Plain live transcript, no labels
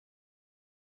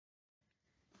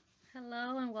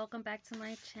Hello and welcome back to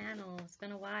my channel. It's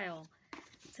been a while.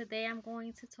 Today I'm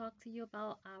going to talk to you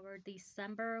about our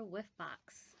December whiff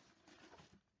box.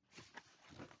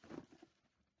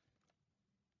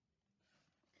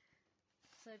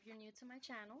 So if you're new to my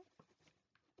channel,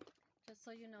 just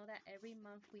so you know that every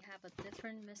month we have a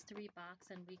different mystery box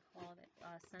and we call it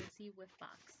Scentsy Whiff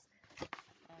Box.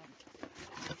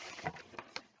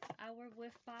 Our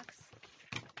whiff box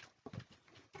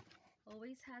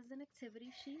always has an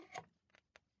activity sheet.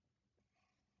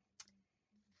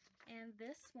 And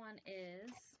this one is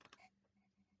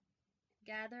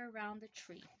Gather Around the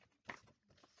Tree.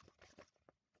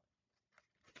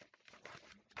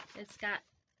 It's got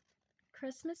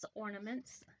Christmas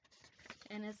ornaments,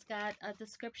 and it's got a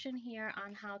description here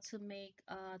on how to make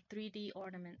 3D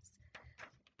ornaments.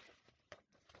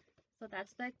 So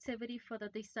that's the activity for the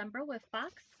December whiff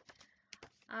box.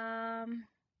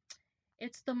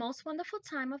 It's the most wonderful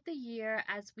time of the year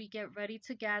as we get ready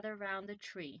to gather around the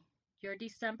tree. Your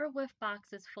December whiff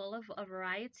box is full of a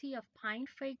variety of pine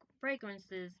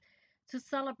fragrances to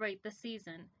celebrate the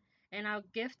season. And our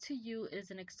gift to you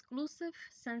is an exclusive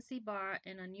Scentsy bar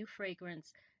and a new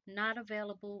fragrance not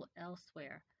available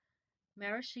elsewhere.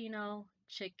 Maraschino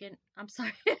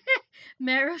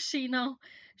Maraschino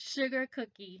sugar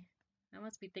cookie. I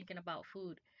must be thinking about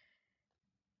food.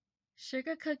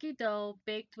 Sugar cookie dough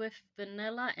baked with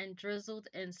vanilla and drizzled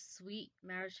in sweet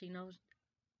maraschino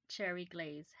cherry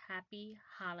glaze. Happy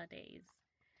holidays.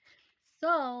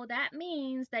 So that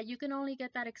means that you can only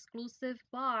get that exclusive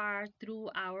bar through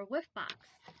our whiff box.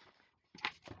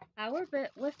 Our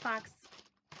whiff box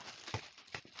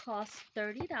costs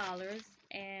 $30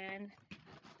 and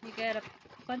you get a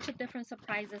bunch of different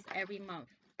surprises every month.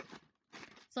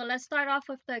 So let's start off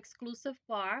with the exclusive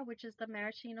bar, which is the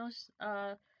maraschino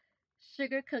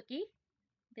sugar cookie.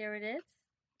 There it is.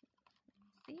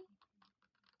 See?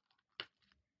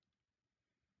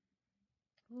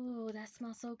 Ooh, that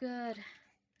smells so good.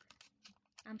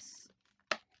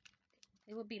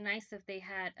 It would be nice if they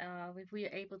had, if we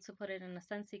were able to put it in a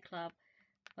Scentsy Club,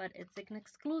 but it's an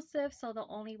exclusive, so the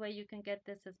only way you can get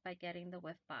this is by getting the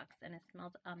whiff box, and it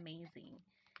smells amazing.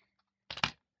 I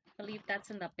believe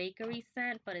that's in the bakery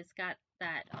scent, but it's got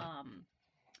that,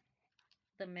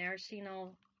 the maraschino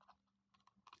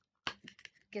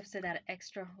gives it that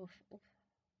extra hoof.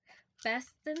 Best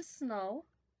in Snow.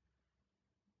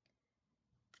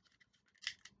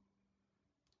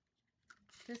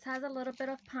 This has a little bit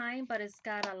of pine, but it's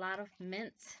got a lot of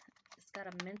mint. It's got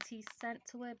a minty scent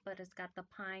to it, but it's got the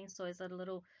pine, so it's a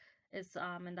little, it's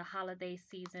in the holiday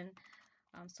season,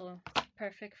 so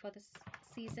perfect for this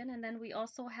season. And then we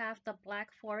also have the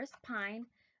Black Forest Pine,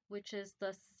 which is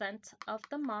the scent of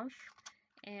the month.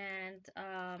 And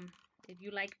if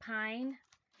you like pine,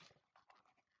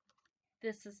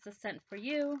 this is the scent for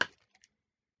you.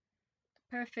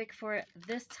 Perfect for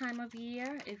this time of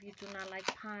year if you do not like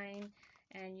pine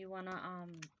and you want to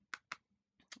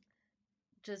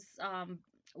just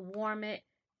warm it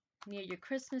near your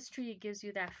Christmas tree. It gives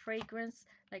you that fragrance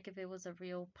like if it was a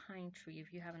real pine tree,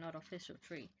 if you have an artificial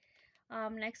tree.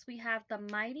 Next we have the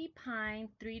Mighty Pine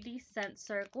 3D Scent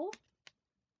Circle.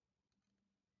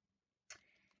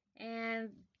 And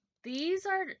these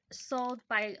are sold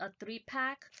by a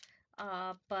 3-pack,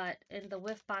 but in the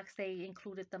whiff box they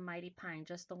included the Mighty Pine,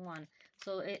 just the one.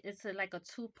 So it's like a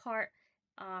 2-part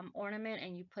ornament,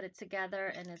 and you put it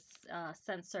together, and it's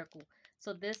scent circle.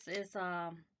 So this is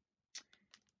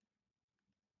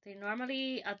they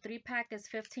normally a 3-pack is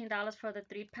 $15 for the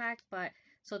 3-pack, but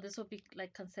so this will be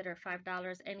like considered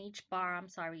 $5, and each bar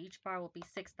will be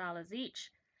 $6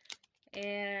 each.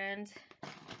 And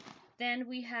then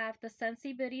we have the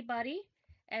Scentsy Bitty Buddy,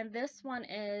 and this one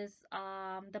is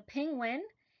the penguin,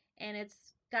 and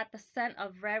it's got the scent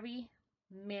of Very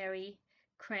Merry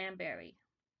Cranberry.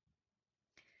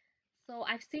 So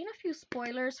I've seen a few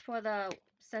spoilers for the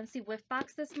Scentsy Whiff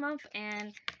Box this month,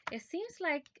 and it seems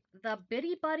like the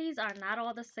Bitty Buddies are not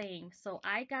all the same. So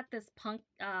I got this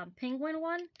penguin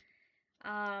one.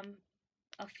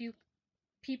 A few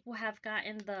people have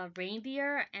gotten the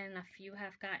reindeer, and a few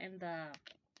have gotten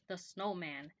the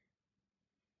snowman.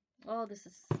 Oh, this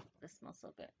smells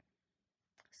so good.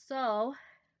 So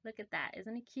look at that.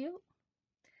 Isn't it cute?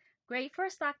 Great for a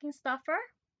stocking stuffer.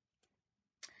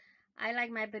 I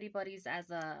like my Bitty Buddies as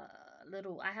a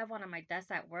little, I have one on my desk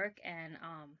at work, and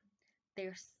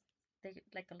they're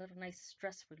like a little nice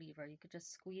stress reliever. You could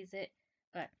just squeeze it,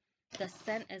 but the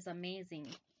scent is amazing.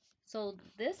 So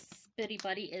this Bitty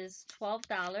Buddy is $12,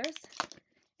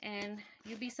 and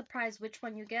you'd be surprised which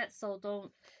one you get. So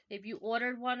don't, if you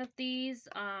ordered one of these,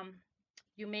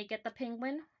 you may get the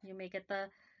penguin, you may get the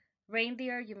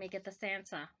reindeer, you may get the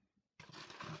Santa.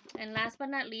 And last but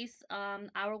not least,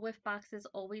 our whiff boxes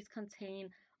always contain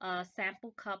a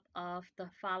sample cup of the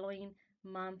following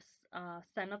month's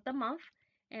scent of the month.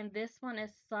 And this one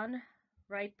is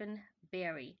Sun-Ripened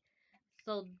Berry.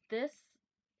 So this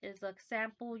is a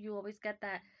sample. You always get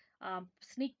that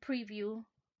sneak preview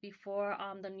before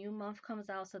the new month comes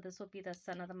out. So this will be the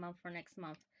scent of the month for next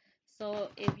month. So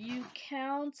if you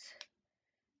count,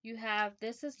 you have,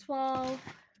 this is 12.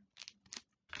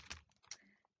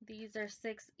 These are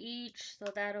 6 each,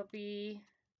 so that'll be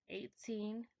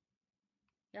 18.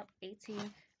 Yep,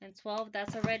 18 and 12.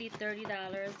 That's already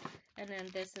 $30. And then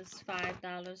this is $5,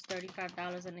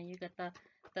 $35, and then you get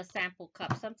the sample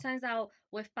cup. Sometimes our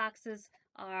whiff boxes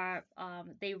are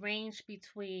they range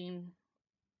between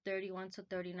 $31 to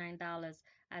 $39,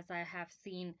 as I have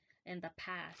seen in the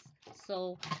past.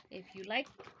 So if you like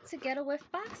to get a whiff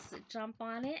box, jump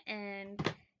on it and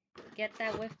get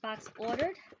that whiff box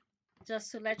ordered.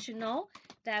 Just to let you know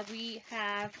that we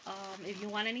have, if you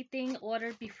want anything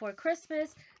ordered before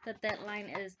Christmas, the deadline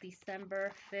is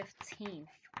December 15th.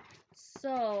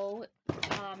 So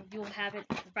you'll have it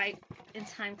right in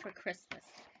time for Christmas.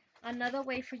 Another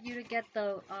way for you to get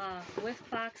the whiff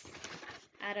box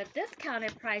at a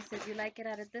discounted price, if you like it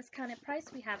at a discounted price,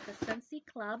 we have the Scentsy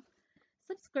Club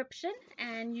subscription,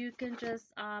 and you can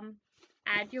just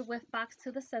add your whiff box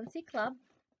to the Scentsy Club.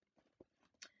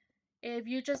 If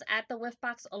you just add the whiff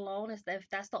box alone, if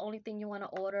that's the only thing you want to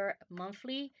order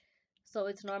monthly, so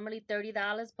it's normally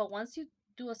 $30. But once you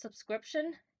do a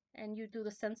subscription and you do the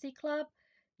Scentsy Club,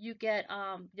 you get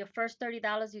your first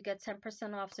 $30, you get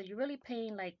 10% off. So you're really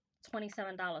paying like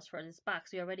 $27 for this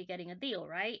box. You're already getting a deal,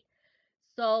 right?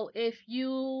 So if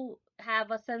you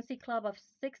have a Scentsy Club of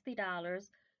 $60,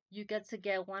 you get to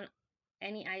get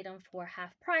any item for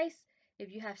half price.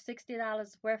 If you have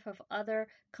 $60 worth of other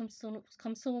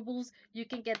consumables, you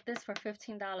can get this for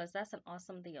 $15. That's an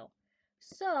awesome deal.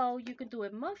 So you can do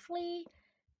it monthly,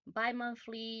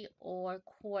 bi-monthly, or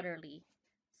quarterly.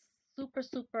 Super,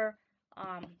 super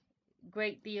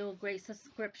great deal, great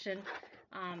subscription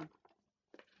um,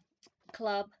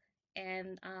 club.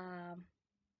 And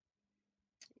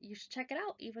you should check it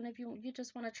out, even if you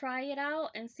just want to try it out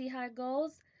and see how it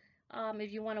goes.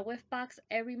 If you want a whiff box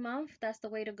every month, that's the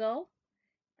way to go.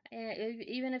 And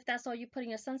even if that's all you put in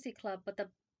your Scentsy Club. But the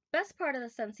best part of the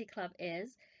Scentsy Club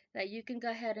is that you can go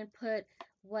ahead and put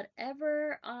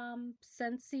whatever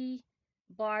Scentsy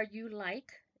bar you like.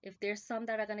 If there's some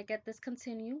that are going to get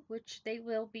discontinued, which they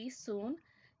will be soon,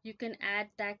 you can add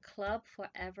that club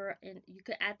forever, and you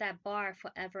can add that bar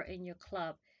forever in your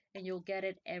club, and you'll get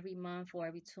it every month or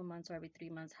every 2 months or every 3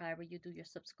 months, however you do your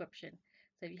subscription.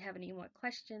 So if you have any more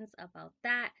questions about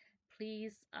that,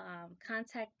 please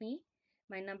contact me.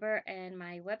 My number and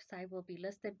my website will be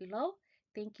listed below.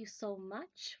 Thank you so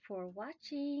much for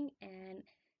watching, and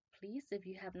please, if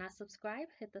you have not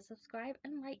subscribed, hit the subscribe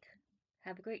and like.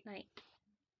 Have a great night.